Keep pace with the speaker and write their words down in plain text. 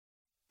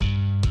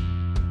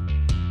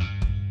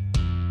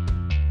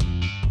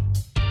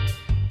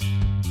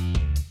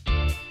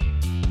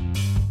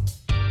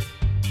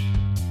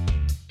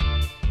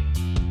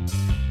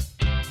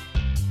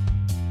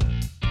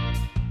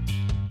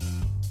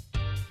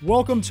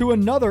Welcome to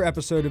another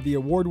episode of the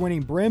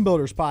award-winning Brand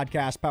Builders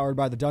podcast powered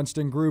by the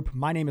Dunston Group.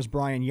 My name is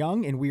Brian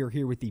Young, and we are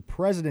here with the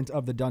president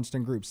of the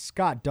Dunston Group,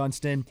 Scott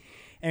Dunston.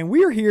 And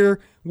we are here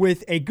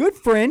with a good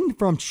friend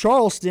from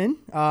Charleston,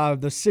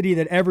 the city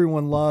that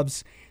everyone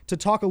loves, to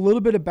talk a little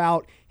bit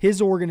about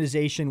his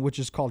organization, which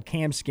is called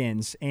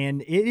CamSkins.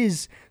 And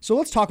so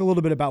let's talk a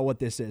little bit about what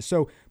this is.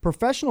 So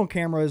professional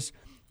cameras,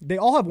 they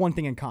all have one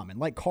thing in common.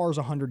 Like cars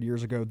 100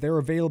 years ago, they're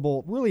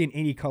available really in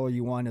any color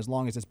you want as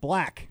long as it's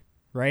black.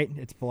 Right?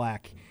 It's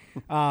black.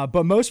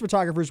 But most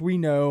photographers we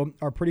know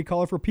are pretty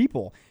colorful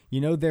people. You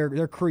know,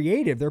 they're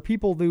creative. They're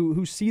people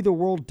who see the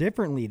world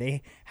differently.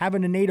 They have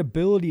an innate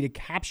ability to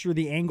capture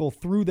the angle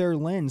through their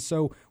lens.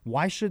 So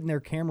why shouldn't their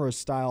camera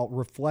style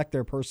reflect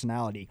their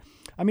personality?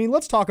 I mean,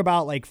 let's talk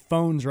about like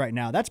phones right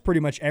now. That's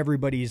pretty much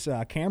everybody's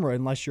camera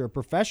unless you're a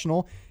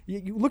professional.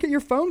 You look at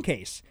your phone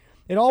case.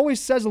 It always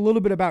says a little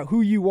bit about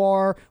who you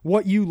are,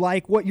 what you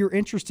like, what you're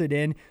interested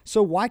in.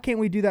 So why can't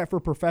we do that for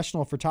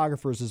professional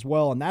photographers as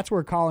well? And that's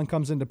where Colin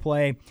comes into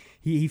play.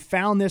 He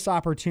found this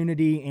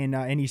opportunity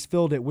and he's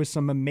filled it with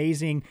some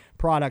amazing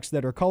products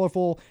that are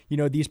colorful. You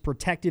know, these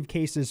protective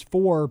cases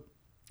for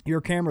your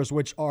cameras,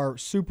 which are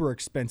super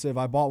expensive.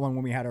 I bought one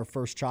when we had our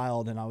first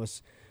child and I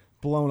was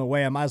blown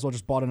away. I might as well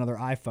just bought another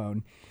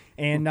iPhone.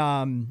 And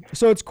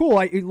so it's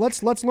cool.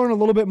 Let's learn a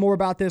little bit more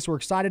about this. We're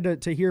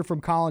excited to hear from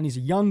Colin. He's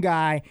a young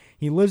guy.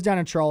 He lives down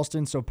in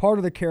Charleston, so part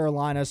of the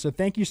Carolinas. So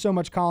thank you so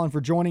much, Colin,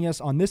 for joining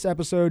us on this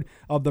episode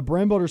of the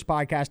Brand Builders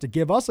podcast to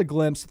give us a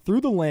glimpse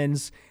through the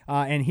lens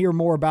and hear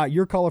more about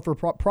your colorful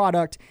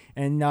product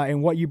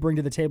and what you bring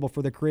to the table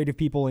for the creative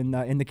people in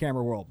the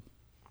camera world.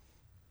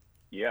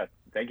 Yeah,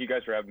 thank you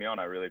guys for having me on.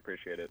 I really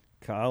appreciate it.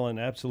 Colin,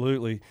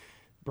 absolutely.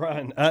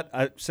 Brian,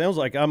 it sounds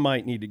like I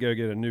might need to go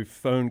get a new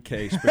phone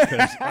case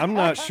because I'm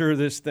not sure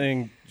this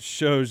thing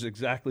shows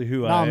exactly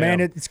who I am. No, man,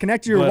 it's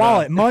connected to your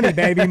wallet. Money,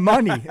 baby,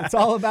 money. It's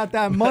all about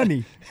that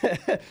money.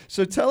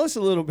 So tell us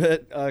a little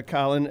bit,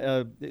 Colin,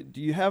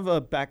 do you have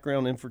a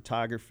background in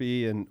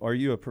photography and are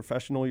you a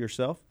professional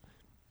yourself?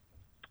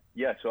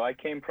 Yeah, so I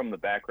came from the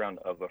background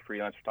of a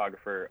freelance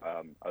photographer.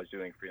 I was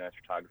doing freelance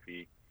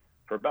photography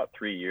for about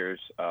 3 years,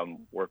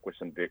 worked with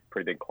some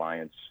pretty big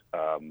clients,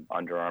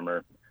 Under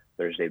Armour,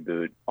 Thursday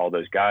Boot, all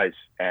those guys.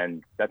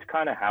 And that's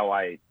kind of how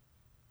I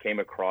came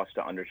across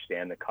to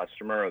understand the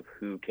customer of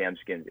who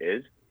CamSkins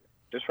is.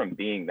 Just from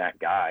being that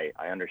guy,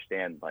 I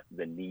understand like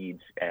the needs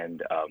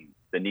and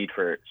the need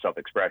for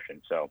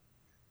self-expression. So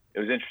it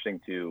was interesting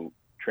to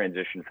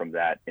transition from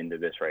that into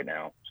this right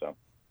now.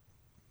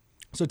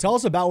 So tell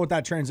us about what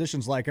that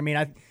transition's like. I mean,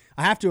 I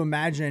have to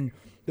imagine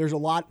there's a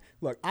lot.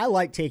 Look, I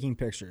like taking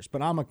pictures,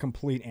 but I'm a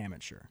complete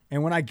amateur.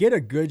 And when I get a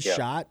good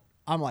shot,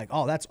 I'm like,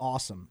 oh, that's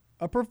awesome.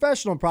 A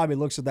professional probably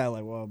looks at that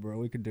like, well, bro,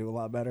 we could do a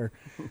lot better.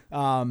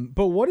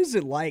 But what is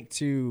it like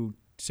to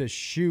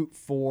shoot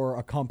for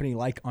a company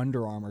like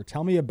Under Armour?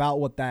 Tell me about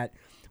what that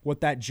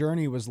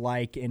journey was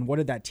like, and what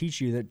did that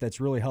teach you that's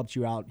really helped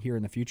you out here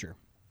in the future?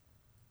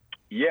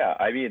 Yeah,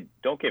 I mean,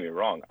 don't get me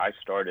wrong. I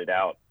started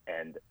out,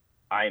 and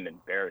I am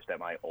embarrassed at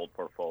my old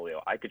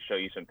portfolio. I could show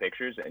you some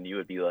pictures, and you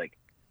would be like,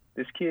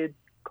 this kid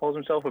calls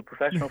himself a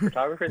professional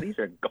photographer. These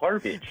are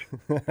garbage.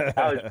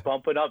 I was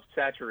bumping up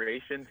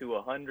saturation to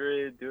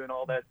 100, doing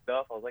all that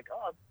stuff. I was like,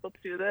 oh, let's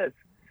do this.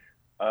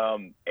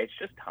 It's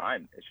just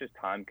time. It's just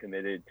time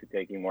committed to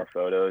taking more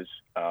photos.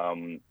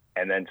 And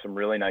then some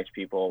really nice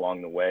people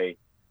along the way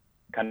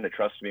kind of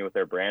trusted me with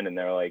their brand. And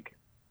they're like,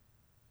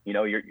 you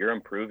know, you're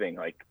improving.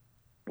 Like,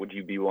 would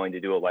you be willing to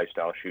do a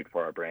lifestyle shoot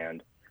for our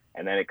brand?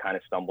 And then it kind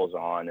of stumbles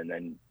on, and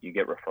then you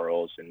get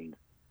referrals. And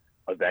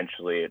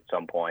eventually at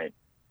some point,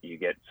 you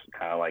get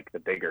kind of like the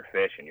bigger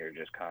fish, and you're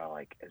just kind of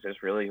like, is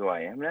this really who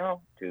I am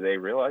now? Do they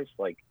realize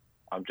like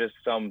I'm just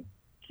some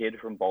kid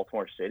from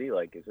Baltimore City?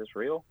 Like, is this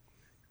real?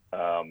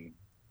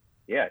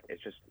 Yeah,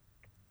 it's just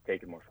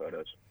taking more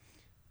photos.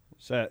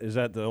 Is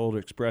that the old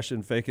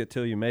expression, fake it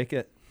till you make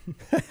it?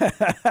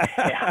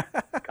 Yeah,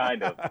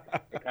 kind of.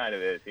 It kind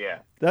of is,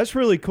 yeah. That's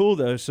really cool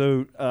though.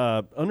 So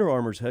Under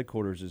Armour's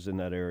headquarters is in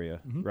that area,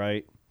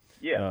 right?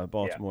 Yeah.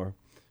 Baltimore.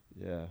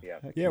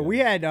 Yeah. We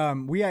had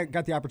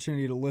got the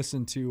opportunity to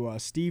listen to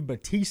Steve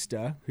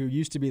Batista, who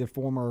used to be the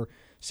former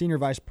senior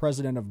vice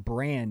president of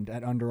brand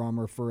at Under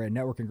Armour for a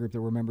networking group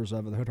that we're members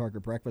of the Hood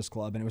Harker Breakfast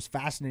Club. And it was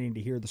fascinating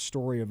to hear the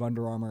story of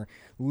Under Armour,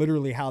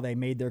 literally how they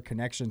made their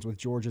connections with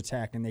Georgia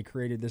Tech, and they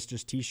created this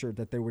just t-shirt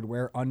that they would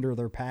wear under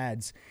their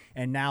pads.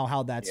 And now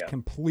how that's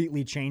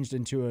completely changed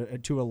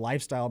into a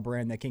lifestyle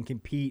brand that can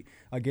compete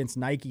against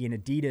Nike and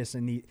Adidas.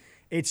 And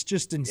it's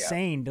just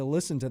insane to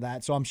listen to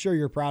that. So I'm sure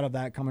you're proud of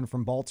that coming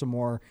from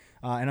Baltimore.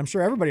 And I'm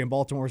sure everybody in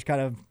Baltimore is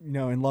kind of,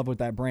 in love with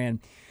that brand.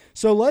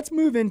 So let's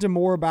move into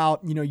more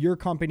about, your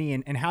company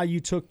and how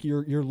you took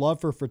your love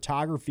for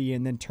photography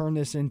and then turn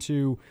this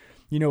into,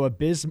 a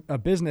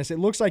business. It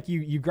looks like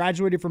you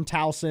graduated from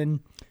Towson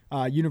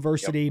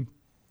University. Yep.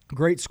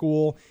 Great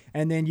school.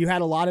 And then you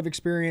had a lot of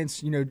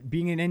experience,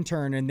 being an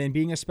intern and then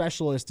being a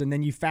specialist. And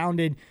then you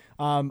founded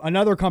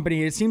another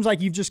company. It seems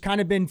like you've just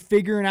kind of been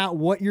figuring out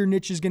what your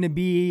niche is going to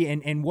be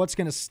and what's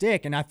going to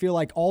stick. And I feel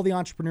like all the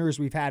entrepreneurs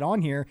we've had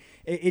on here,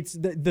 it's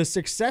the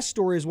success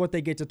story is what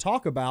they get to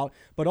talk about,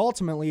 but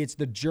ultimately it's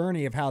the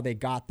journey of how they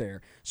got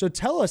there. So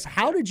tell us,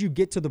 how did you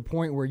get to the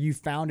point where you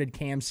founded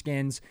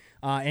CamSkins,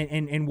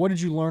 and what did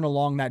you learn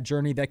along that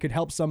journey that could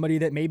help somebody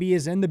that maybe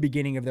is in the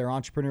beginning of their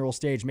entrepreneurial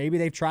stage? Maybe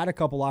they've tried a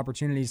couple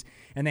opportunities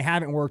and they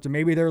haven't worked, and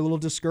maybe they're a little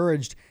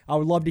discouraged. I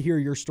would love to hear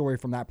your story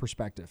from that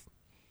perspective.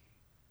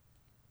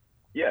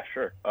 Yeah,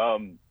 sure.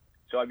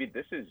 So I mean,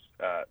 this is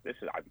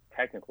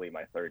technically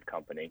my third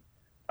company.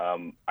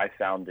 I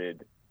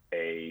founded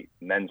a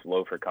men's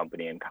loafer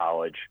company in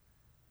college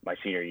my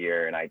senior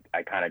year, and I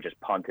kind of just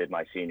punted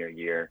my senior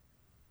year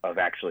of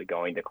actually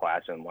going to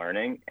class and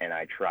learning, and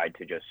I tried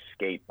to just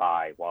skate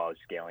by while I was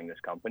scaling this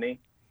company.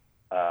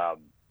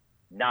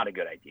 Not a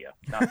good idea.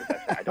 Not the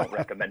best. I don't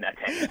recommend that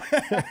to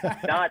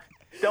anyone.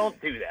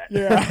 Don't do that.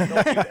 Yeah.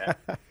 Don't do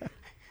that.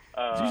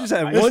 You just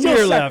have 1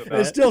 year left.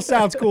 It still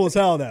sounds cool as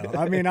hell, though.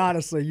 I mean,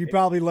 honestly, you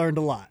probably learned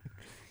a lot.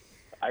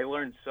 I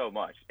learned so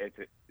much.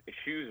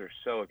 Shoes are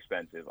so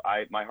expensive.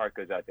 My heart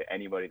goes out to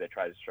anybody that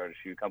tries to start a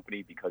shoe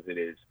company because it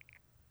is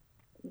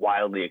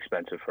wildly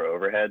expensive for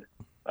overhead.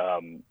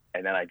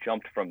 And then I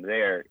jumped from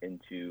there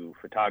into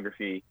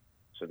photography.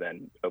 So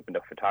then opened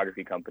a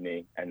photography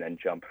company and then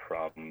jumped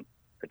from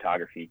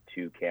photography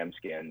to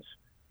CamSkins.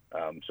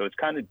 So it's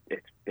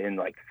been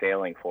like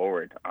failing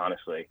forward,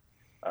 honestly.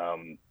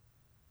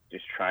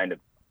 Just trying to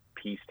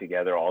piece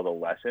together all the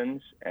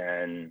lessons.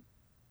 And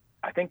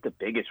I think the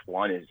biggest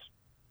one is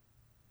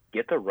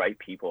get the right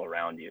people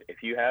around you.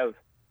 If you have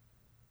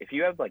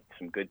like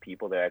some good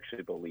people that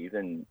actually believe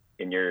in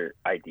your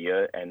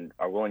idea and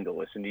are willing to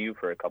listen to you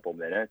for a couple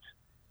minutes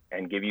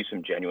and give you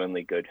some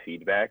genuinely good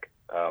feedback,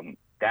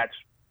 that's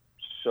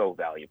so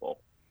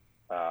valuable.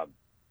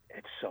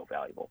 It's so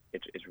valuable.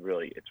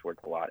 It's worth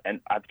a lot.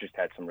 And I've just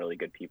had some really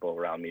good people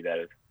around me that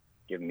have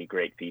given me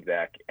great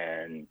feedback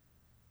and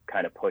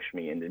kind of pushed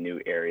me into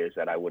new areas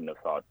that I wouldn't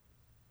have thought,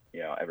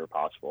 ever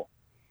possible.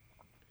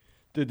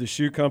 Did the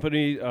shoe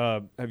company,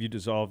 have you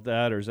dissolved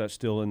that, or is that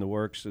still in the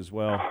works as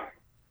well?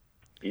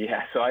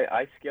 Yeah, so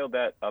I scaled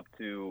that up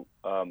to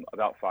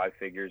about 5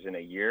 figures in a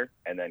year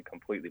and then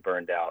completely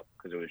burned out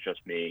because it was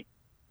just me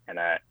and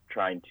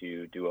trying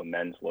to do a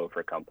men's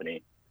loafer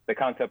company. The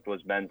concept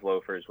was men's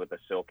loafers with a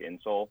silk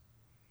insole.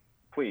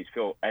 Please,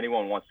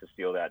 anyone wants to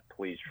steal that,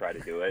 please try to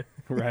do it.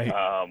 Right.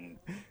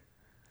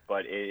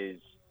 But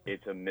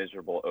it's a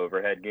miserable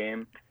overhead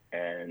game,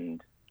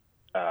 and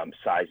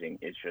sizing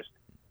is just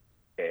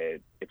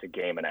it's a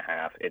game and a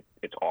half.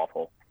 It's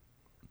awful.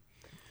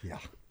 Yeah.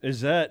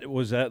 Was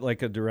that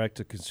like a direct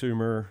to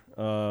consumer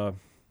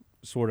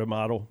sort of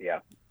model? Yeah.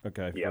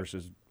 Okay. Yep.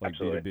 Versus like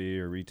Absolutely. B2B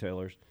or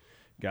retailers.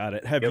 Got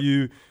it. Have Yep.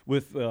 you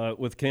with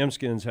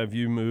CamSkins, have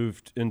you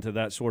moved into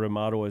that sort of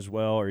model as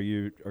well? Are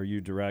you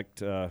direct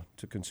to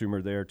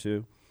consumer there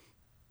too?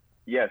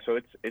 Yeah, so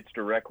it's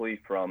directly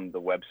from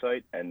the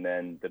website, and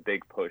then the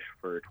big push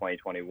for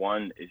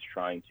 2021 is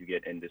trying to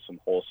get into some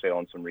wholesale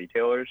and some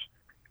retailers.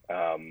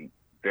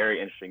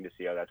 Very interesting to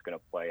see how that's going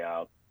to play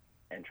out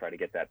and try to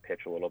get that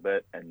pitch a little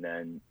bit, and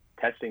then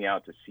testing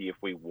out to see if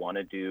we want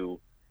to do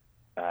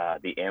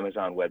the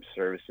Amazon Web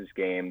Services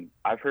game.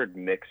 I've heard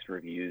mixed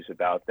reviews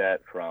about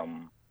that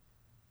from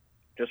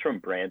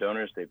brand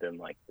owners. They've been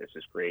like, this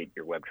is great.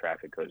 Your web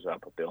traffic goes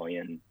up 1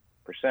 billion%.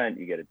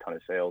 You get a ton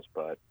of sales,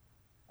 but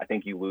I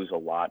think you lose a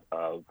lot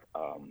of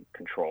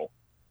control.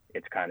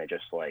 It's kind of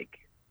just like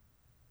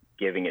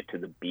giving it to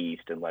the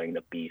beast and letting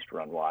the beast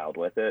run wild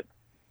with it,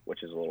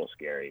 which is a little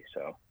scary.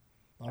 So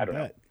I don't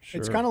know.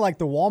 It's Sure. kind of like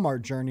the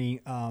Walmart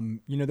journey.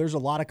 There's a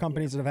lot of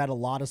companies that have had a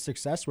lot of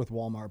success with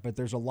Walmart, but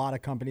there's a lot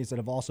of companies that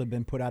have also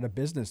been put out of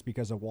business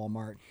because of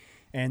Walmart.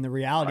 And the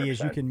reality is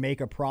you 100%. can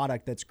make a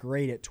product that's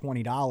great at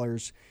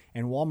 $20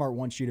 and Walmart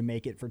wants you to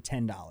make it for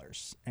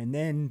 $10. And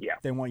then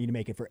they want you to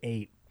make it for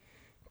 $8.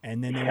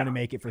 And then they want to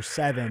make it for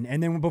 $7.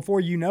 And then before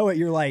you know it,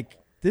 you're like,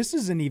 this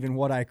isn't even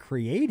what I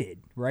created,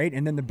 right?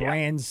 And then the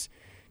brand's,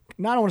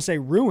 not I want to say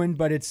ruined,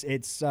 but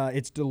it's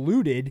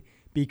diluted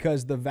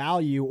because the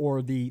value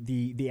or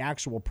the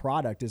actual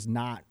product is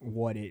not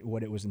what it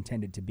was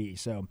intended to be.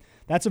 So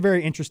that's a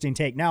very interesting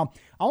take. Now,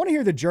 I want to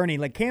hear the journey.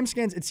 Like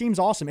CamSkins, it seems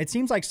awesome. It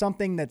seems like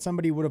something that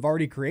somebody would have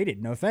already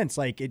created. No offense.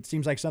 Like it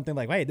seems like something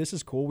like, hey, this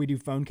is cool. We do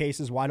phone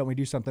cases. Why don't we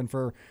do something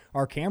for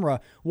our camera?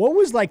 What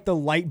was like the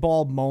light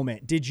bulb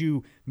moment? Did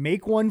you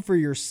make one for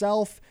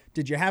yourself?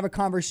 Did you have a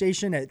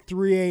conversation at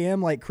 3 a.m.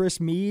 like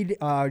Chris Mead,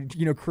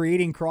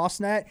 creating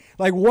CrossNet?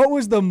 Like what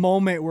was the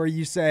moment where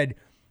you said,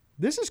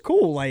 this is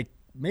cool. Like,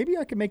 maybe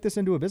I could make this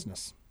into a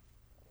business?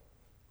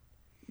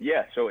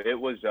 Yeah, so it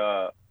was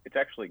it's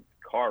actually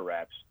car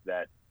wraps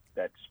that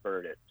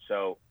spurred it.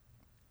 So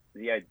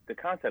the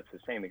concept's the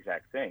same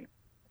exact thing.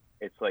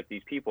 It's like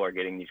these people are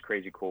getting these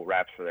crazy cool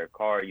wraps for their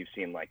car. You've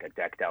seen like a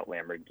decked out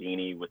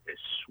Lamborghini with this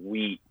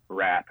sweet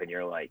wrap, and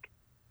you're like,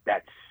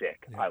 that's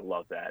sick. Yeah. I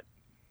love that.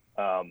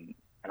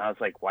 And I was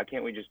like, why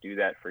can't we just do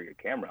that for your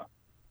camera?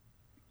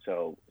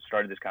 So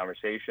started this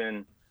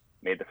conversation,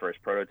 made the first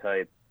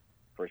prototype,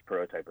 First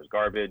prototype was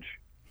garbage,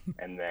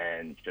 and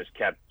then just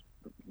kept,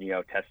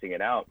 testing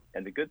it out.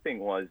 And the good thing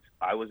was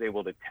I was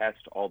able to test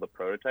all the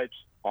prototypes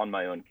on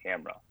my own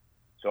camera.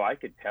 So I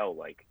could tell,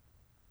 like,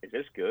 is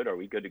this good? Are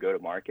we good to go to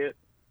market?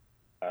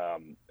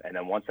 And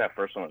then once that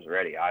first one was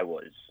ready, I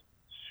was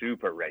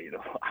super ready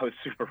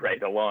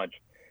to launch,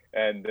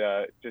 and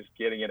just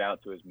getting it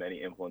out to as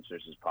many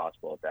influencers as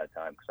possible at that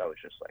time, because I was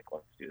just like,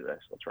 let's do this,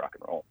 let's rock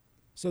and roll.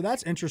 So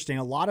that's interesting.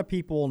 A lot of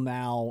people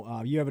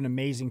now, you have an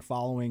amazing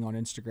following on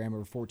Instagram,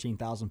 over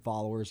 14,000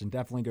 followers, and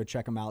definitely go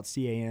check them out.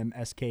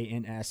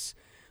 CAMSKNS,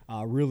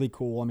 really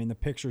cool. I mean, the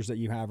pictures that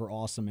you have are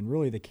awesome, and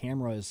really the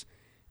cameras.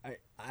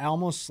 I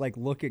almost like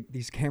look at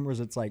these cameras.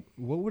 It's like,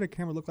 what would a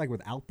camera look like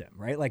without them,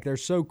 right? Like, they're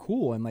so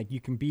cool, and like you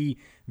can be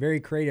very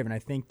creative. And I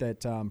think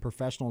that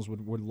professionals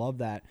would love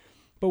that.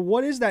 But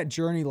what is that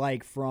journey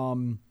like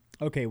from,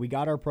 okay, we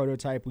got our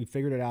prototype, we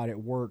figured it out, it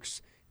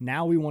works.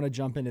 Now we want to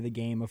jump into the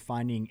game of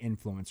finding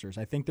influencers.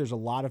 I think there's a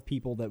lot of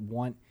people that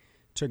want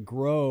to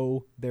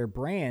grow their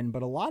brand,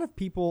 but a lot of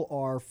people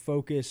are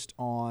focused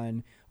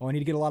on, oh, I need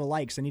to get a lot of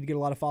likes, I need to get a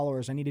lot of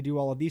followers, I need to do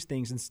all of these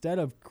things, instead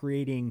of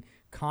creating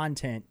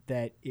content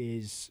that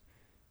is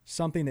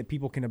something that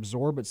people can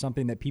absorb, but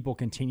something that people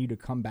continue to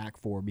come back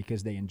for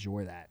because they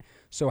enjoy that.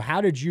 So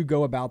how did you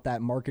go about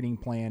that marketing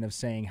plan of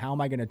saying, how am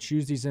I going to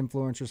choose these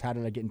influencers? How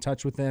did I get in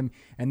touch with them?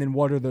 And then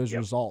what are those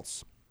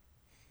results?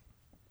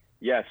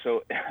 Yeah,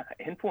 so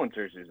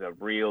influencers is a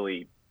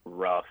really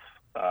rough,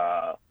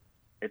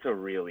 it's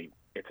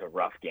a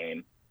rough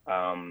game.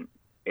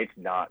 It's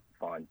not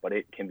fun, but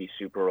it can be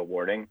super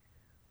rewarding.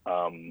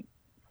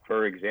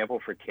 For example,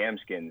 for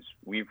CamSkins,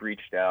 we've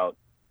reached out,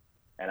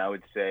 and I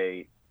would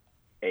say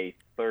a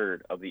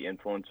third of the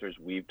influencers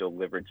we've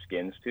delivered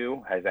skins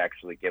to has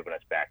actually given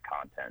us back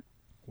content.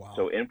 Wow.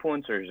 So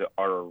influencers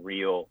are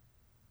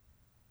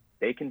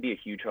they can be a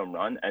huge home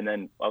run. And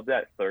then of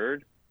that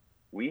third,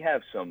 we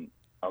have some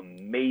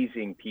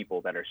amazing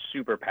people that are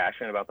super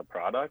passionate about the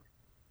product,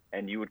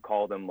 and you would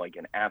call them like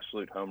an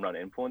absolute home run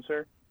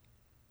influencer.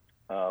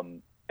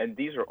 And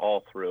these are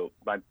all through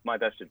my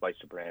best advice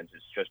to brands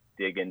is just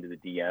dig into the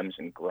DMs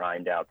and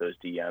grind out those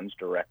DMs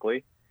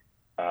directly.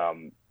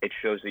 It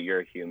shows that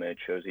you're a human. It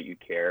shows that you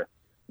care.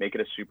 Make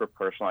it a super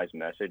personalized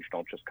message.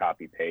 Don't just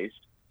copy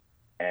paste,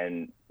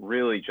 and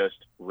really just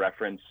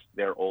reference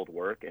their old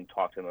work and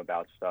talk to them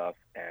about stuff.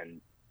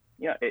 And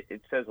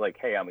it says like,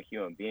 hey, I'm a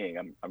human being.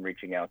 I'm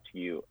reaching out to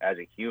you as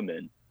a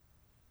human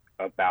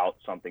about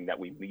something that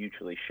we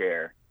mutually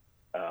share.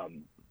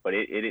 But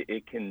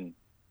it can,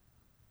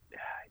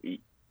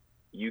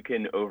 you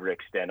can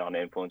overextend on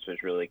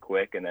influencers really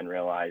quick and then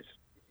realize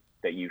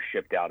that you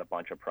shipped out a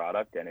bunch of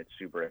product and it's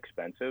super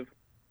expensive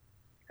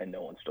and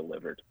no one's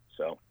delivered.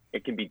 So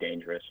it can be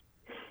dangerous.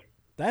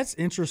 That's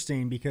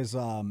interesting because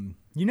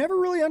you never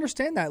really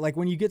understand that. Like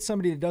when you get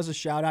somebody that does a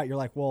shout out, you're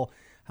like, well,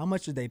 how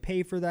much did they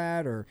pay for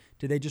that? Or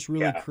did they just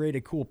really create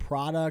a cool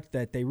product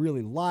that they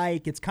really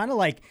like? It's kind of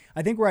like,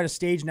 I think we're at a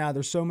stage now,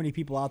 there's so many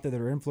people out there that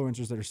are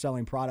influencers that are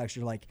selling products.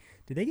 You're like,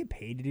 did they get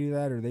paid to do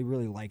that? Or they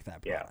really like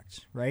that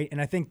product? Right.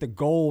 And I think the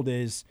gold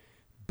is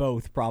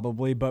both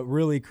probably, but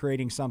really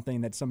creating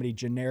something that somebody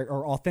generic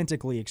or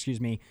authentically,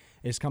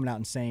 is coming out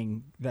and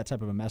saying that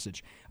type of a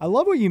message. I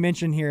love what you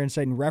mentioned here and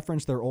saying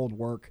reference their old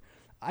work.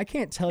 I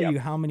can't tell you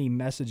how many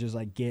messages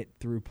I get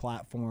through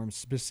platforms,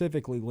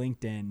 specifically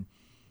LinkedIn,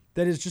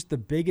 that is just the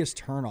biggest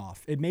turnoff.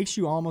 It makes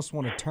you almost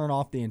want to turn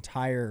off the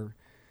entire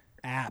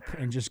app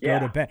and just go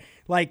to bed.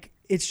 Like,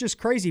 it's just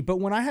crazy. But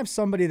when I have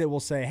somebody that will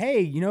say,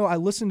 hey, I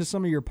listened to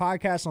some of your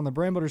podcasts on the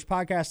Brand Builders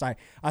podcast.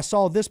 I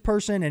saw this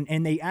person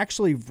and they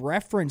actually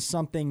referenced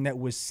something that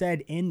was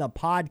said in the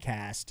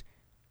podcast,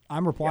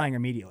 I'm replying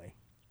immediately.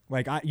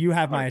 Like, you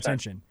have my 100%.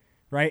 Attention.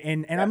 Right.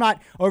 And I'm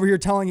not over here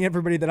telling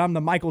everybody that I'm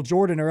the Michael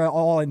Jordan or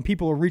all, and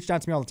people have reached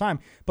out to me all the time.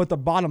 But the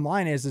bottom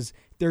line is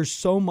there's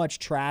so much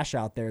trash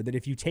out there that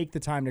if you take the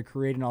time to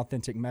create an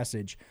authentic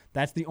message,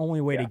 that's the only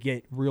way to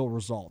get real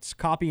results.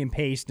 Copy and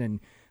paste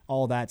and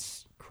all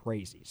that's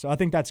crazy. So I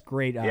think that's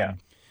great.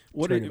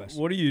 What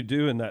do you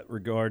do in that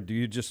regard? Do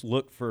you just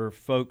look for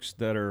folks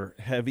that are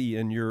heavy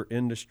in your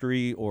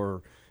industry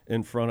or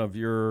in front of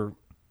your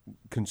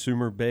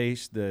consumer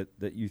base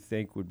that you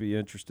think would be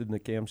interested in the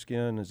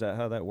CamSkin? Is that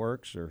how that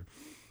works? Or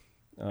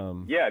I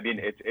mean,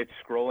 it's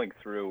scrolling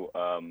through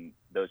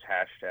those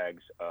hashtags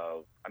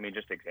of, I mean,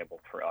 just example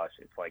for us,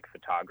 it's like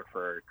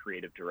photographer,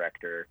 creative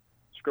director,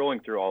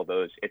 scrolling through all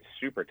those. It's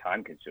super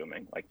time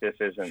consuming. Like this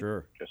isn't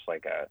just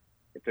like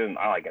it's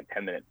not like a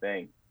 10-minute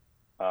thing.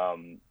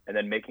 And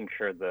then making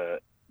sure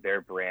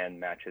their brand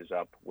matches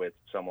up with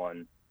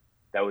someone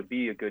that would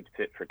be a good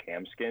fit for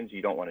CamSkins.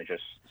 You don't want to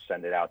just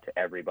send it out to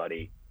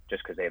everybody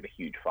just because they have a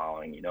huge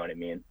following, you know what I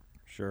mean?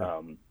 Sure.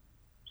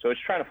 So it's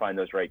trying to find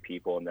those right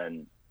people and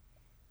then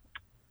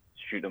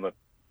shoot them a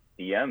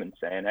DM and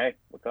saying, hey,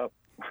 what's up?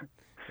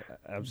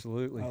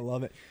 Absolutely. I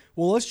love it.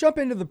 Well, let's jump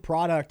into the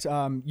product.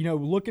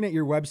 Looking at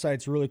your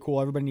website's really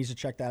cool. Everybody needs to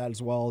check that out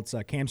as well. It's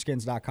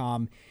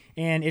camskins.com,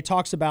 and it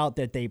talks about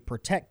that they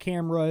protect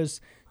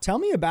cameras. Tell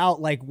me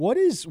about what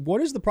is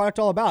the product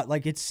all about?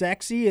 Like, it's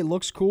sexy, it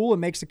looks cool, it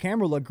makes the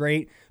camera look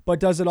great, but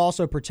does it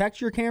also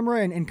protect your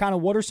camera? And kind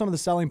of what are some of the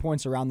selling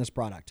points around this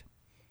product?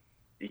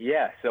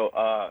 Yeah.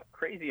 So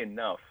crazy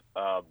enough,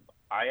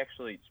 I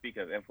actually,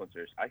 speaking of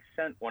influencers, I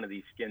sent one of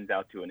these skins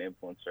out to an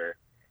influencer,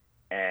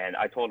 and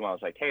I told him, I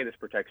was like, hey, this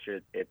protects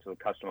you. It's a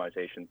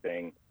customization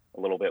thing,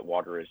 a little bit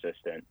water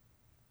resistant.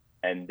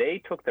 And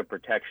they took the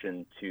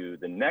protection to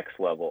the next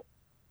level,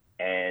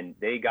 and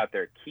they got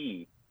their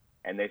key,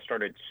 and they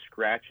started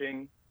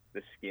scratching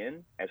the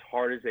skin as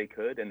hard as they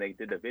could, and they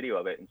did a video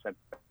of it and sent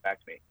it back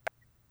to me.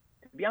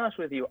 To be honest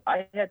with you,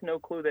 I had no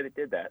clue that it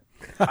did that.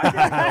 I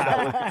didn't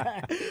know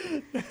that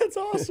was, That's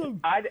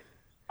awesome.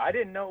 I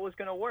didn't know it was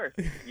going to work.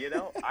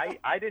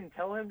 I didn't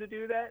tell him to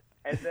do that.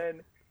 And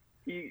then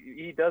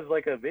he does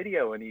like a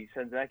video and he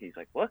sends back. He's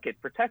like, look,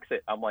 it protects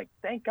it. I'm like,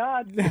 thank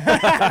God.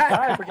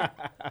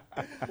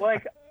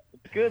 Like,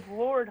 good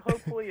Lord,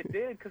 hopefully it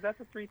did, because that's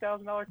a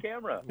 $3,000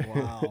 camera.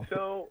 Wow.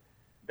 So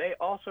they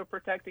also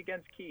protect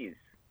against keys.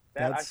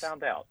 I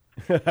found out.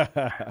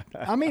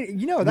 I mean,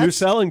 that's new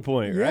selling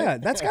point, right? Yeah,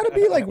 that's got to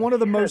be like one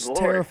of the most Lord.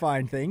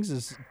 terrifying things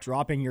is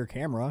dropping your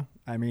camera.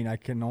 I mean, I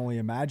can only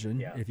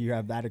imagine if you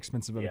have that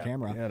expensive of a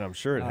camera. Yeah, and I'm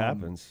sure it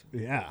happens.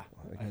 Yeah.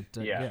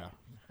 Yeah,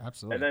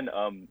 absolutely. And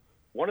then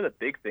one of the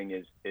big thing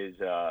is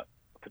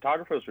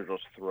photographers will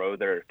just throw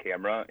their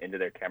camera into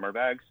their camera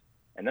bags,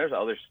 and there's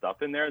other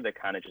stuff in there that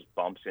kind of just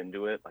bumps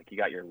into it. Like, you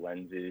got your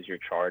lenses, your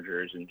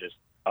chargers, and just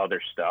other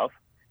stuff.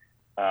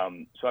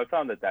 So I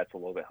found that that's a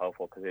little bit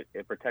helpful because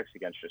it protects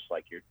against just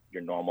like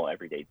your normal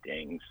everyday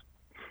dings.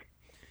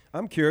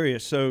 I'm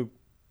curious. So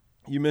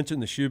you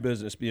mentioned the shoe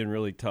business being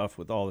really tough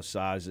with all the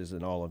sizes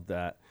and all of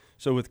that.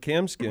 So with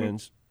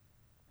CamSkins,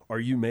 are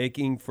you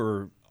making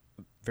for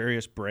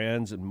various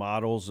brands and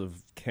models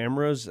of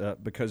cameras?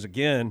 Because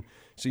again,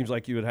 it seems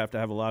like you would have to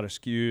have a lot of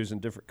SKUs and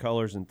different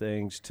colors and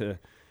things to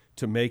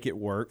make it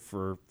work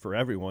for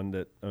everyone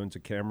that owns a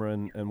camera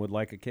and would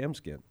like a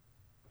CamSkin.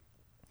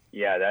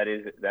 Yeah, that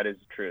is the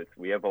truth.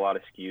 We have a lot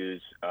of SKUs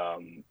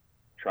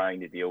trying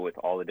to deal with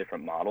all the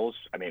different models.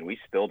 I mean, we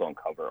still don't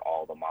cover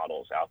all the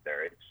models out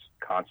there. It's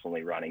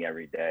constantly running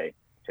every day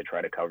to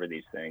try to cover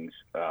these things.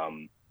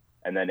 And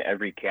then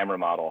every camera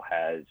model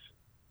has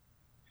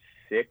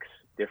 6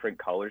 different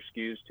color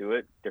SKUs to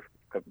it,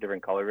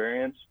 different color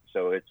variants.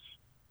 So it's,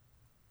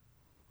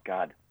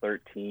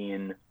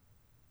 13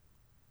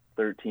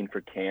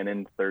 for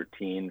Canon,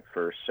 13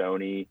 for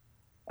Sony,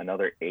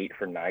 another 8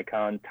 for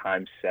Nikon,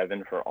 times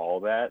 7 for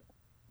all that.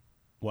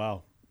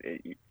 Wow.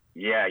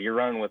 You're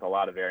running with a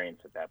lot of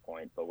variants at that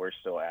point, but we're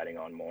still adding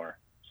on more.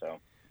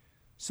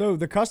 So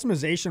the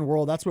customization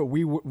world, that's what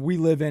we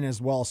live in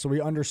as well. So we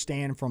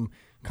understand from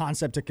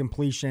concept to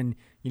completion,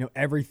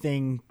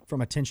 everything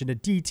from attention to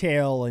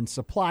detail and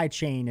supply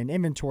chain and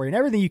inventory and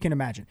everything you can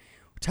imagine.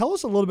 Tell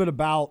us a little bit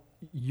about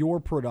your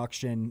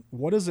production.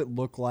 What does it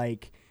look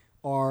like?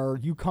 Are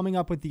you coming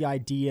up with the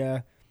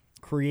idea,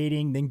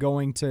 creating, then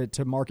going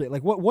to market?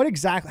 Like what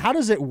exactly, how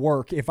does it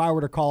work if I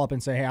were to call up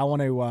and say, hey, I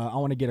want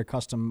to get a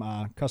custom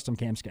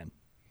CamSkin?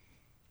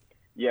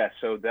 Yeah,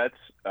 so that's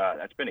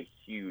been a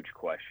huge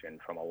question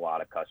from a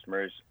lot of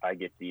customers. I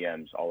get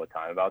DMs all the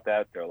time about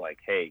that. They're like,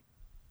 hey,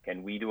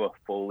 can we do a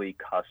fully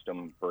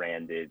custom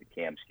branded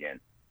CamSkin?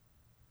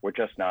 We're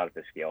just not at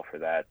the scale for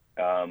that.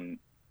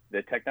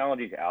 The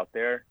technology's out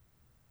there.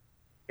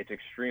 It's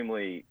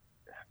extremely,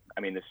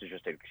 this is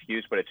just an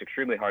excuse, but it's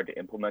extremely hard to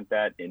implement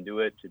that into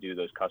it, to do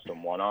those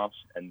custom one-offs,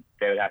 and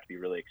they would have to be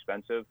really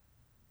expensive.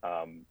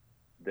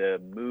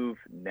 The move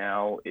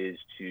now is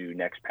to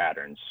Next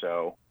Patterns.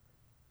 So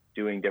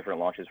doing different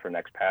launches for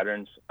Next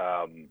Patterns.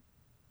 I'll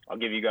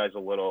give you guys a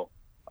little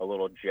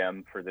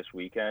gem for this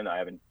weekend. I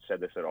haven't said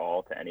this at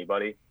all to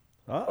anybody.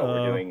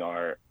 We're doing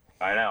our,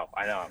 I know.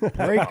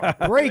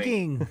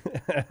 Breaking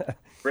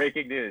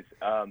news.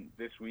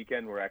 This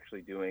weekend we're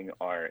actually doing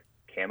our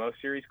camo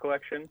series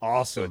collection.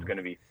 Awesome. So it's going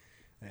to be,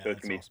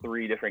 awesome.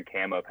 3 different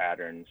camo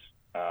patterns,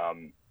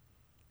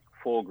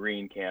 full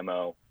green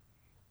camo,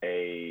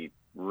 a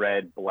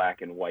red,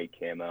 black, and white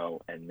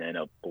camo, and then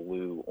a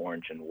blue,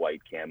 orange, and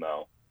white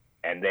camo.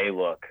 And they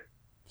look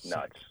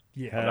nuts.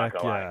 Yeah. I'm not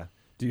gonna lie.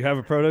 Do you have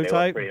a prototype?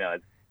 They look pretty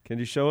nuts. Can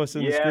you show us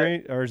in the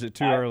screen, or is it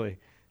too early?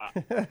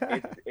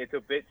 It's a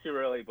bit too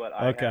early, but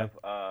I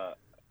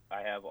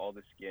have all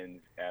the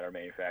skins at our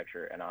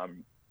manufacturer, and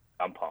I'm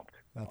pumped.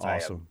 That's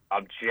awesome.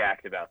 I'm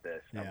jacked about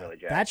this. Yeah. I'm really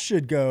jacked. That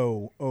should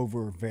go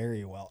over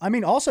very well.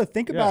 Also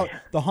think about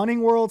the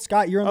hunting world.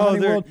 Scott, you're in the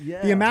hunting world.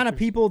 Yeah. The amount of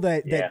people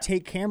that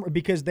take camera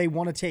because they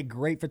want to take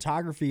great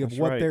photography of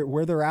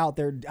where they're out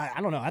there.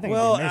 I don't know. I think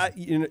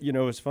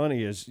what's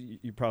funny is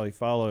you probably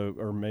follow,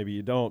 or maybe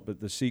you don't,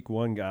 but the Seek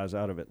One guys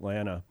out of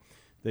Atlanta,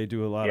 they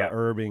do a lot of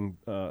urban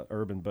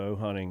bow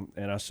hunting,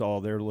 and I saw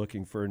they're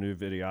looking for a new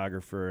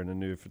videographer and a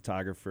new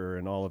photographer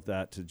and all of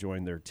that to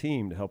join their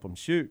team to help them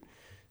shoot.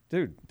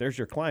 dude, there's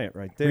your client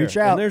right there. Reach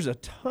out. And there's a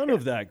ton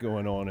of that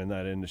going on in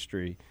that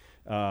industry,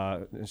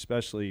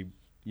 especially,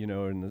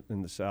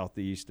 in the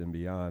Southeast and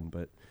beyond.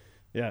 But,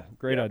 yeah,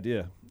 great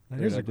idea.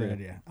 That is a great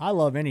idea. I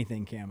love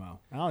anything camo.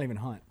 I don't even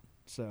hunt,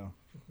 so.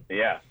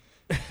 Yeah.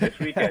 This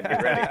weekend,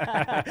 get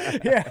ready.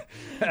 Yeah.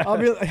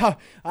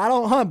 I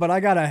don't hunt, but I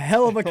got a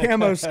hell of a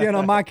camo skin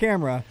on my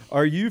camera.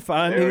 Are you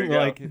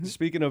finding,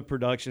 speaking of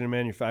production and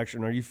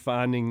manufacturing, are you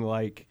finding,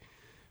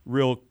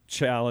 real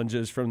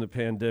challenges from the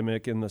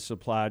pandemic in the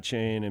supply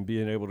chain and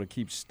being able to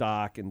keep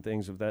stock and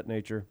things of that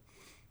nature?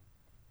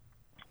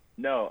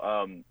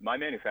 No, my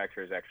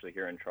manufacturer is actually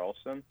here in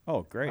Charleston.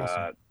 Oh, great.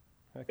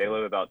 They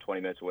live about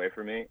 20 minutes away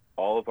from me.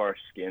 All of our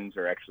skins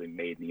are actually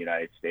made in the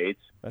United States.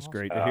 That's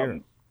great to hear.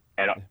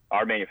 And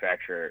our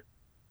manufacturer,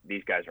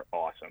 these guys are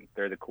awesome.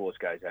 They're the coolest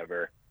guys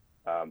ever.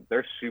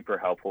 They're super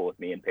helpful with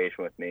me and patient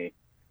with me.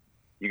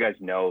 You guys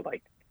know,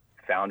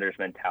 founders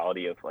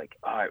mentality of all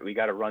right, we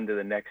got to run to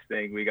the next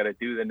thing. We got to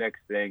do the next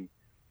thing.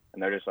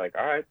 And they're just all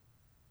right,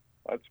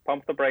 let's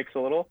pump the brakes a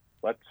little.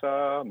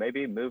 Let's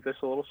maybe move this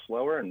a little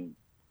slower and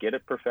get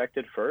it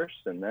perfected first,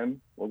 and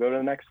then we'll go to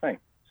the next thing.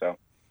 So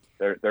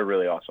they're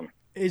really awesome.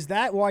 Is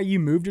that why you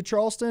moved to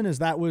Charleston? Is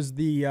that was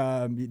the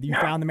you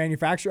found the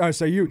manufacturer? Oh,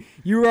 so you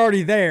were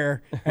already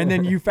there, and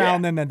then you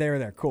found them that they were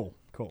there. Cool.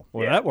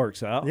 Well, that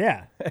works out.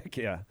 Yeah. Heck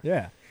yeah.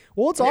 Yeah.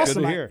 Well, it's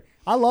awesome. Good to hear.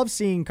 I love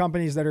seeing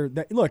companies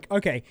that look,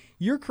 okay,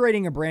 you're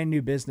creating a brand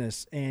new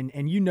business,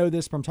 and you know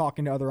this from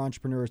talking to other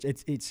entrepreneurs.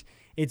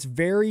 It's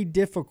very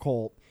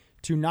difficult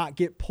to not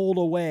get pulled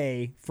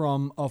away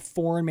from a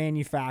foreign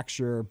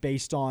manufacturer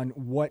based on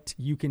what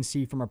you can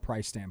see from a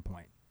price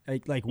standpoint.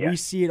 We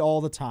see it all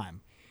the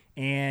time.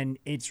 And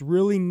it's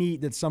really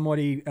neat that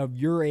somebody of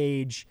your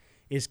age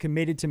is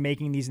committed to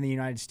making these in the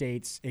United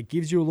States. It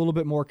gives you a little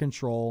bit more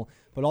control,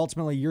 but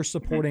ultimately you're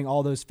supporting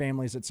all those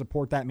families that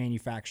support that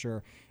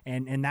manufacturer.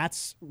 And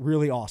that's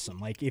really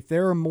awesome. If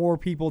there are more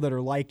people that are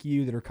like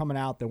you, that are coming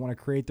out, that want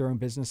to create their own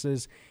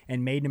businesses,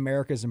 and Made in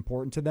America is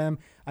important to them,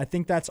 I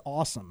think that's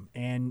awesome.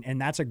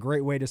 And that's a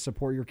great way to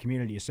support your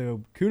community.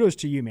 So kudos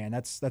to you, man.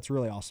 That's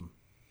really awesome.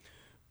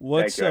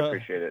 Thank you. I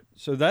appreciate it.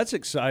 So that's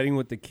exciting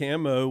with the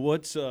camo.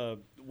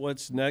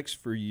 What's next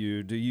for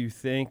you? Do you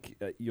think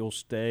you'll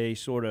stay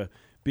sort of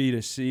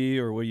B2C,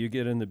 or will you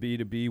get in the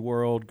B2B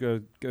world,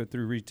 go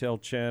through retail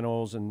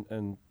channels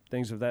and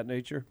things of that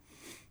nature?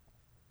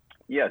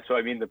 Yeah,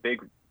 so the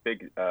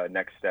big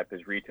next step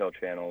is retail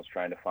channels,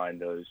 trying to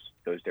find those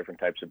different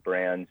types of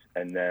brands,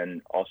 and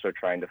then also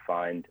trying to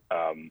find,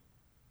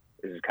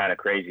 this is kind of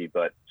crazy,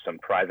 but some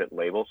private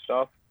label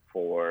stuff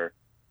for,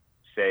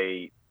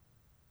 say,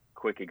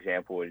 quick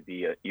example would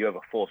be you have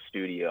a full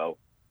studio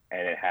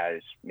and it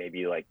has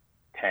maybe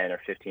 10 or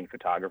 15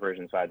 photographers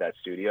inside that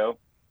studio.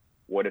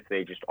 What if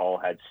they just all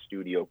had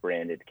studio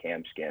branded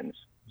cam skins,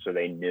 so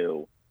they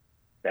knew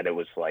that it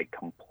was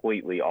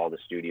completely all the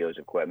studio's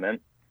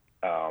equipment?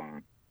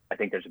 I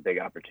think there's a big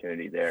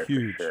opportunity there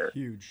for sure.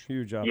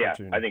 Huge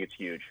opportunity. Yeah, I think it's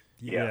huge.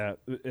 Yeah.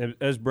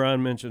 As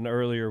Brian mentioned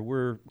earlier,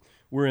 we're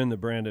in the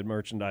branded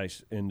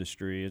merchandise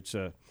industry. It's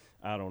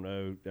I don't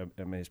know,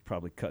 it's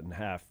probably cut in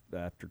half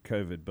after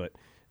COVID, but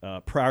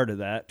prior to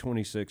that,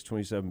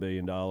 $27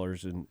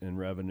 billion in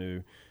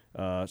revenue.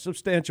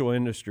 Substantial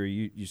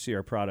industry. You see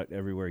our product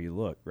everywhere you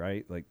look,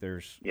 right?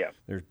 There's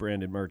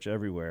branded merch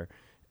everywhere.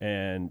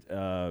 And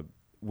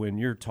when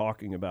you're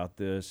talking about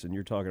this and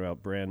you're talking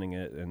about branding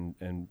it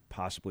and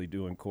possibly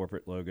doing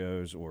corporate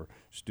logos or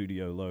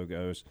studio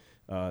logos,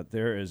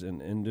 there is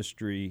an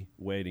industry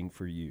waiting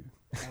for you.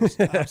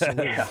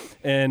 Absolutely.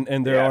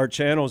 And there are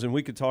channels, and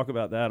we could talk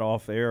about that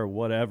off air or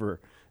whatever,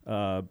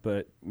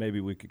 but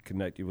maybe we could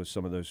connect you with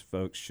some of those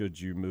folks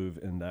should you move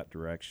in that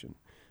direction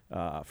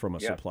from a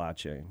supply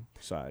chain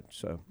side.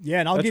 So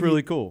and that's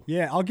really cool.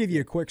 Yeah, I'll give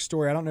you a quick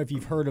story. I don't know if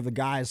you've heard of the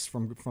guys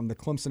from the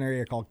Clemson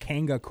area called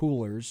Kanga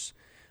Coolers.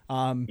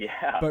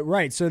 But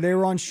right, so they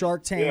were on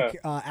Shark Tank.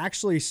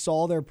 Actually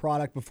saw their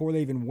product before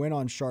they even went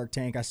on Shark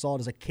Tank. I saw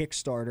it as a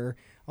Kickstarter.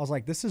 I was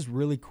like, this is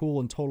really cool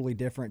and totally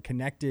different.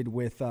 Connected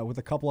with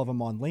a couple of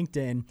them on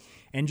LinkedIn,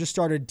 and just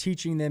started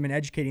teaching them and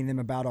educating them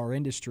about our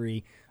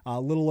industry. A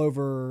little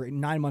over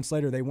 9 months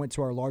later, they went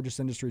to our largest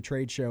industry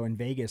trade show in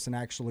Vegas and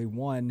actually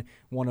won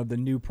one of the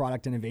new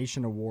product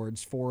innovation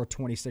awards for a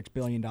 $26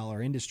 billion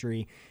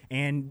industry.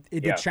 And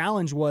the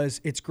challenge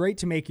was, it's great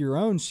to make your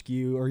own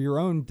SKU or your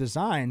own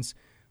designs,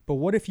 but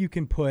what if you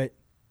can put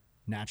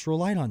natural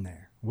light on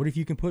there? What if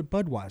you can put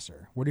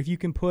Budweiser? What if you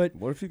can put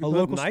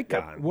local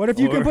Nikon? What if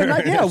you can put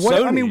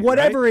Sony,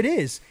 whatever right? it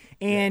is.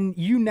 And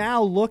you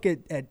now look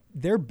at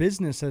their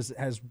business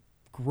has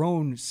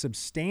grown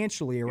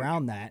substantially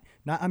around that.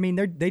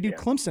 They do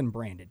Clemson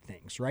branded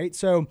things, right?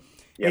 So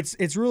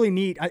it's really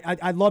neat.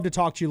 I'd love to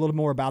talk to you a little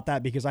more about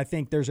that, because I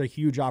think there's a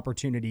huge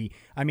opportunity.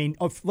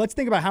 Let's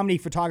think about how many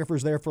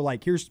photographers there for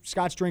here's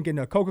Scott's drinking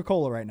a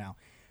Coca-Cola right now.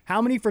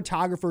 How many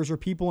photographers or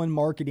people in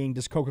marketing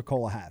does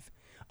Coca-Cola have?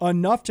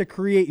 Enough to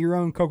create your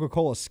own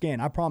Coca-Cola skin.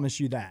 I promise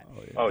you that.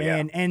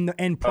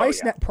 And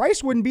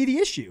price wouldn't be the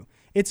issue.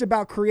 It's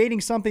about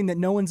creating something that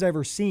no one's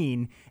ever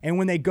seen. And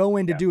when they go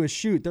in to do a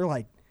shoot, they're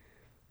like,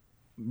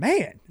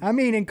 man, I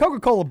mean, in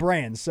Coca-Cola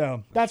brands.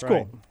 So that's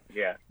right. cool.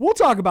 Yeah. We'll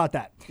talk about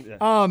that.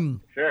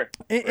 Sure.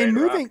 And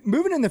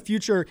moving in the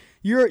future,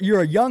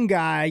 you're a young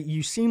guy.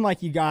 You seem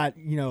like you got,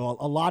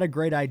 a lot of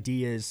great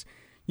ideas.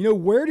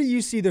 Where do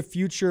you see the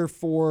future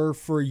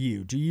for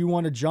you? Do you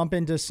want to jump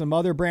into some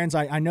other brands?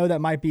 I know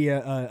that might be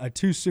a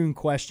too soon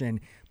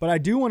question, but I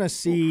do want to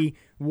see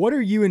what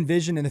are you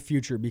envision in the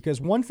future? Because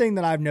one thing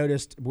that I've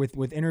noticed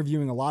with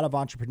interviewing a lot of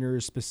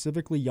entrepreneurs,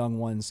 specifically young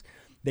ones,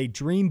 they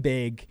dream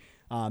big,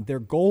 they're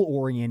goal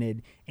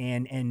oriented,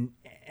 and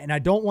I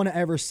don't want to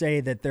ever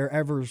say that they're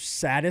ever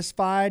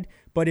satisfied,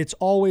 but it's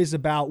always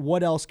about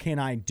what else can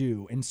I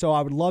do? And so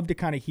I would love to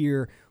kind of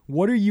hear,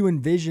 what do you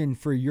envision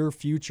for your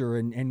future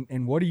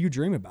and what do you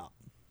dream about?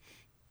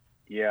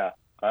 Yeah.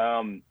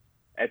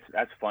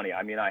 That's funny.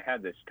 I mean, I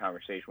had this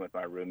conversation with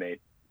my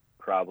roommate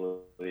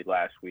probably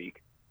last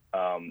week.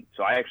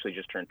 So I actually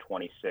just turned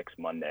 26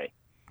 Monday.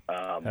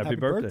 Happy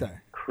birthday.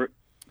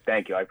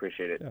 Thank you. I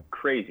appreciate it. Yeah.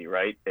 Crazy,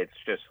 right? It's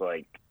just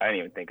like, I didn't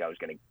even think I was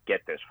going to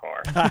get this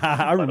far.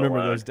 I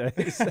remember those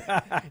days.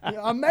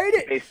 I made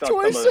it. Based on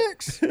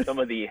 26. Some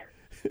of the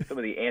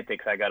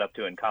antics I got up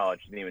to in college,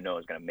 didn't even know I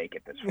was going to make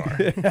it this far.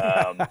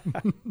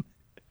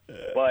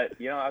 But,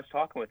 I was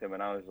talking with him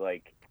and I was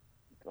like,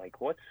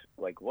 what's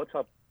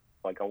up?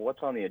 What's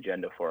on the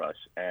agenda for us?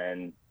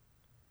 And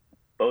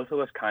both of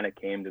us kind of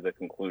came to the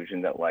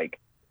conclusion that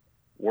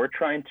we're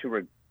trying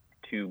to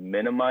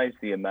minimize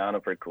the amount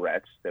of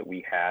regrets that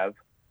we have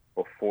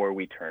before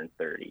we turn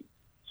 30.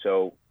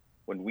 So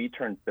when we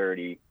turn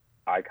 30,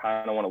 I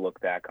kind of want to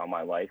look back on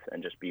my life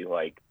and just be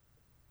like,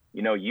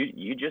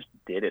 you just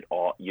did it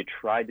all. You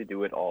tried to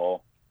do it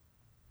all,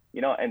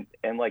 and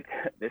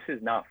this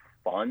is not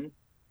fun,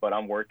 but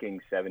I'm working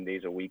 7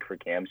 days a week for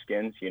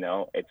Camskins.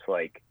 It's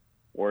like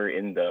we're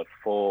in the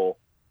full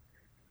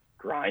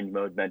grind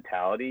mode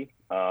mentality.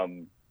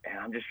 And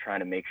I'm just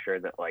trying to make sure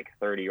that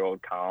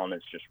 30-year-old Colin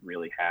is just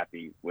really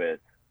happy with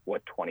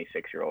what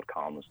 26-year-old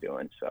Colin was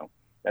doing. So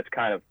that's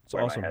kind of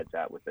where my head's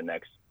at with the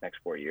next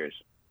 4 years.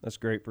 That's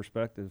great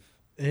perspective.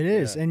 It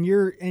is. Yeah. And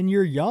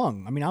you're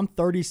young. I mean, I'm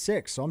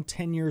 36, so I'm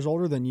 10 years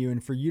older than you.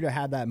 And for you to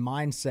have that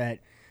mindset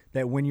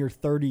that when you're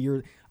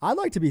 30, I'd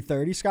like to be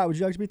 30. Scott, would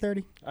you like to be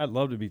 30? I'd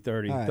love to be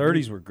 30. Right.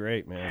 30s were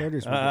great, man.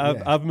 30s were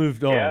great. I've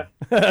moved on. Yeah.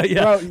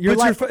 Yeah.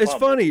 Bro, it's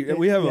funny.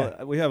 We have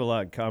a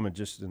lot in common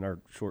just in our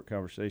short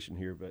conversation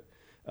here. But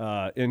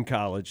in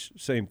college,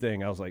 same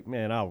thing. I was like,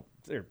 man, I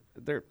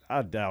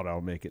doubt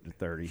I'll make it to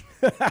 30.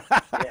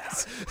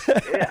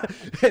 Yeah.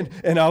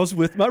 And I was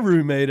with my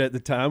roommate at the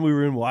time. We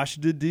were in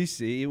Washington,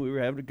 D.C., and we were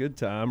having a good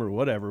time or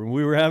whatever. And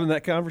we were having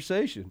that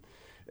conversation.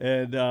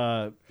 And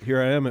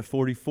here I am at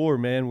 44,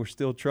 man. We're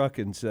still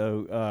trucking.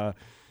 So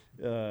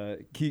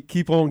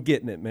keep on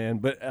getting it, man.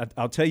 But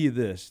I'll tell you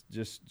this,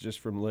 just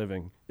from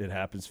living, it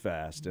happens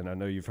fast. And I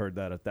know you've heard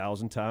that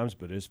 1,000 times,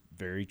 but it's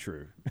very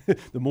true.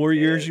 The more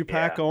years you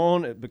pack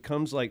on, it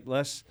becomes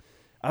less.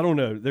 I don't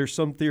know. There's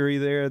some theory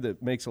there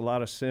that makes a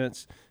lot of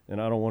sense, and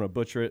I don't want to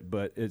butcher it,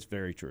 but it's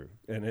very true,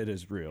 and it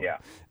is real. Yeah.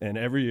 And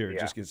every year it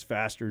just gets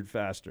faster and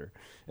faster.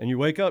 And you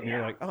wake up and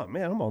you're like, oh,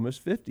 man, I'm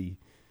almost 50.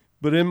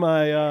 But in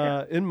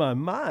my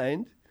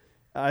mind,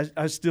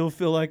 I still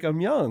feel like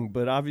I'm young,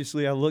 but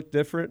obviously I look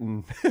different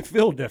and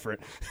feel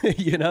different,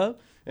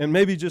 and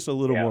maybe just a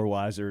little more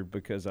wiser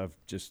because I've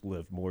just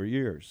lived more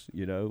years.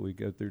 We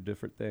go through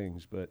different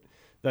things, but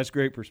that's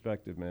great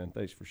perspective, man.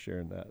 Thanks for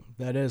sharing that.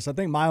 That is. I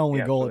think my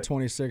only goal at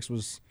 26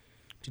 was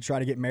to try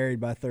to get married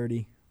by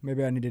 30.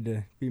 Maybe I needed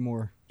to be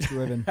more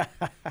driven.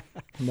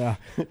 No,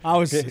 I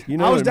was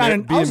down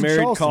in being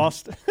married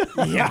cost.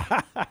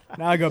 Yeah.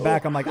 Now I go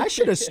back. I'm like, I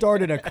should have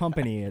started a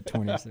company at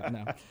 26.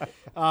 No.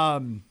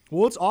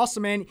 Well, it's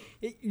awesome, man.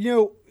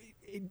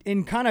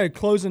 In kind of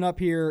closing up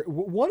here,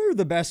 what are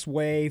the best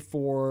way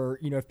for,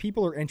 if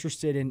people are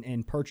interested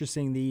in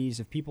purchasing these,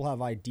 if people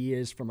have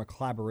ideas from a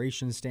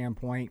collaboration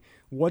standpoint,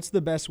 what's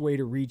the best way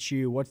to reach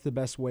you? What's the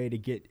best way to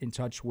get in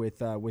touch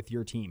with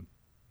your team?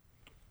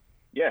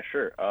 Yeah,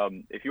 sure.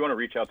 If you want to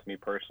reach out to me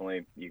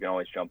personally, you can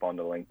always jump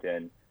onto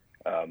LinkedIn.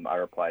 I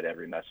reply to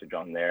every message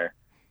on there.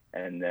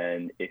 And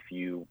then if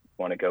you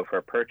want to go for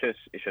a purchase,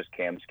 it's just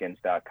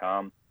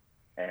camskins.com.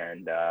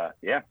 And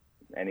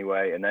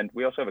anyway, and then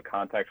we also have a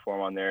contact form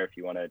on there. If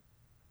you want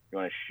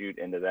to shoot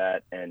into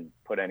that and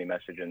put any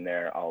message in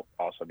there, I'll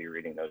also be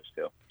reading those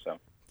too. So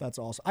that's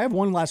awesome. I have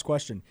one last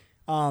question.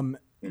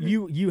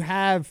 You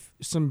have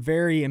some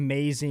very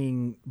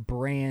amazing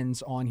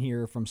brands on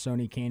here from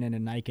Sony, Canon,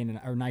 and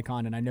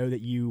Nikon, and I know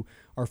that you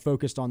are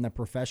focused on the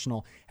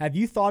professional. Have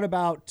you thought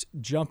about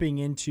jumping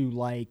into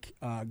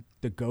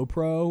the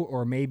GoPro,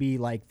 or maybe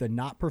the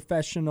not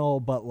professional,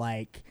 but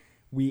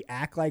we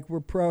act like we're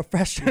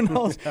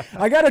professionals?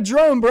 I got a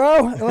drone,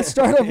 bro. Let's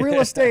start a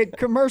real estate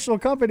commercial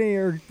company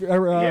or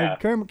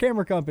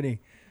camera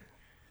company.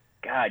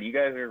 God, you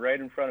guys are right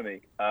in front of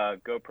me.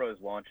 GoPro's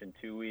launch in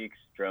 2 weeks.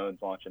 Drones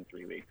launch in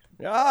 3 weeks.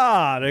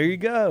 Ah, there you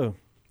go.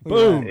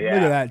 Boom. Look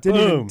at that.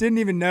 Didn't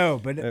even know.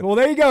 But well,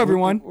 there you go,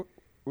 everyone.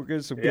 We'll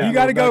get some. You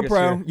got to go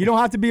pro. Here. You don't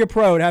have to be a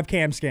pro to have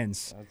cam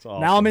skins. That's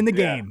awesome. Now I'm in the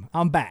game.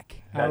 I'm back.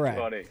 That's all right.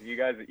 funny. You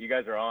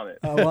guys are on it.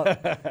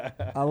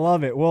 I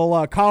love it.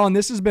 Well, Colin,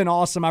 this has been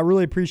awesome. I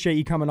really appreciate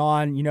you coming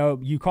on. You know,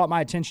 you caught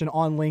my attention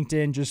on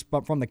LinkedIn just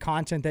from the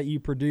content that you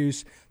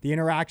produce, the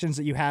interactions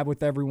that you have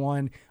with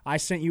everyone. I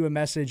sent you a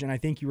message, and I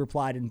think you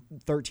replied in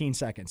 13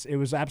 seconds. It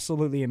was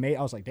absolutely amazing.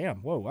 I was like, damn,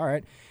 whoa, all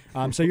right.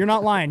 So you're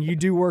not lying. You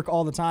do work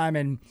all the time,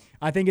 and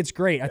I think it's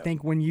great. Yeah. I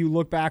think when you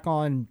look back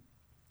on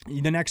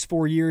the next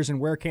 4 years and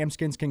where cam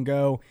skins can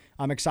go,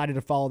 I'm excited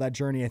to follow that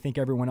journey. I think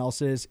everyone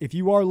else is. If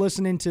you are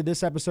listening to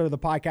this episode of the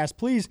podcast,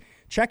 please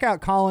check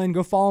out Colin.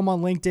 Go follow him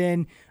on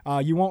LinkedIn.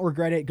 You won't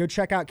regret it. Go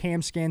check out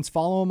Cam Skins.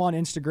 Follow him on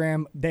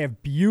Instagram. They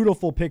have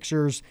beautiful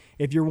pictures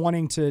if you're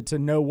wanting to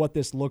know what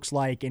this looks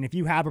like. And if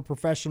you have a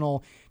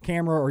professional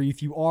camera, or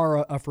if you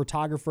are a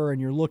photographer and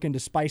you're looking to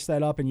spice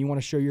that up and you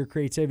want to show your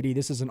creativity,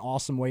 this is an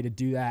awesome way to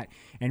do that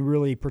and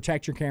really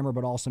protect your camera,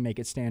 but also make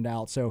it stand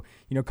out. So,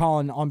 you know,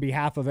 Colin, on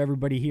behalf of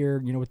everybody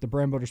here, you know, with the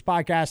Brand Builders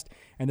Podcast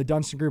and the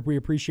Dunston Group, we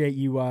appreciate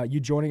you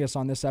joining us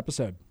on this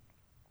episode.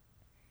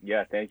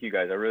 Yeah, thank you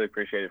guys. I really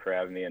appreciate it for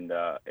having me, and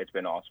it's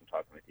been awesome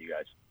talking with you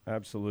guys.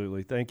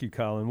 Absolutely. Thank you,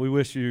 Colin. We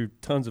wish you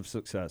tons of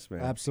success,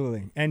 man.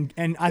 Absolutely. And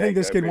I think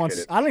this kid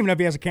wants, I don't even know if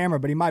he has a camera,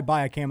 but he might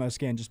buy a camo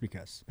skin just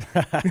because.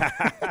 There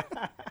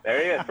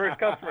he is. First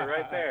customer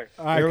right there.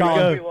 All right,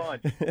 Colin.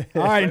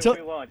 All right, until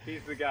we launch,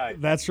 he's the guy.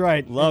 That's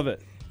right. Love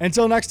it.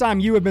 Until next time,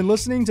 you have been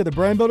listening to the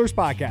Brand Builders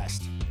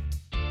Podcast.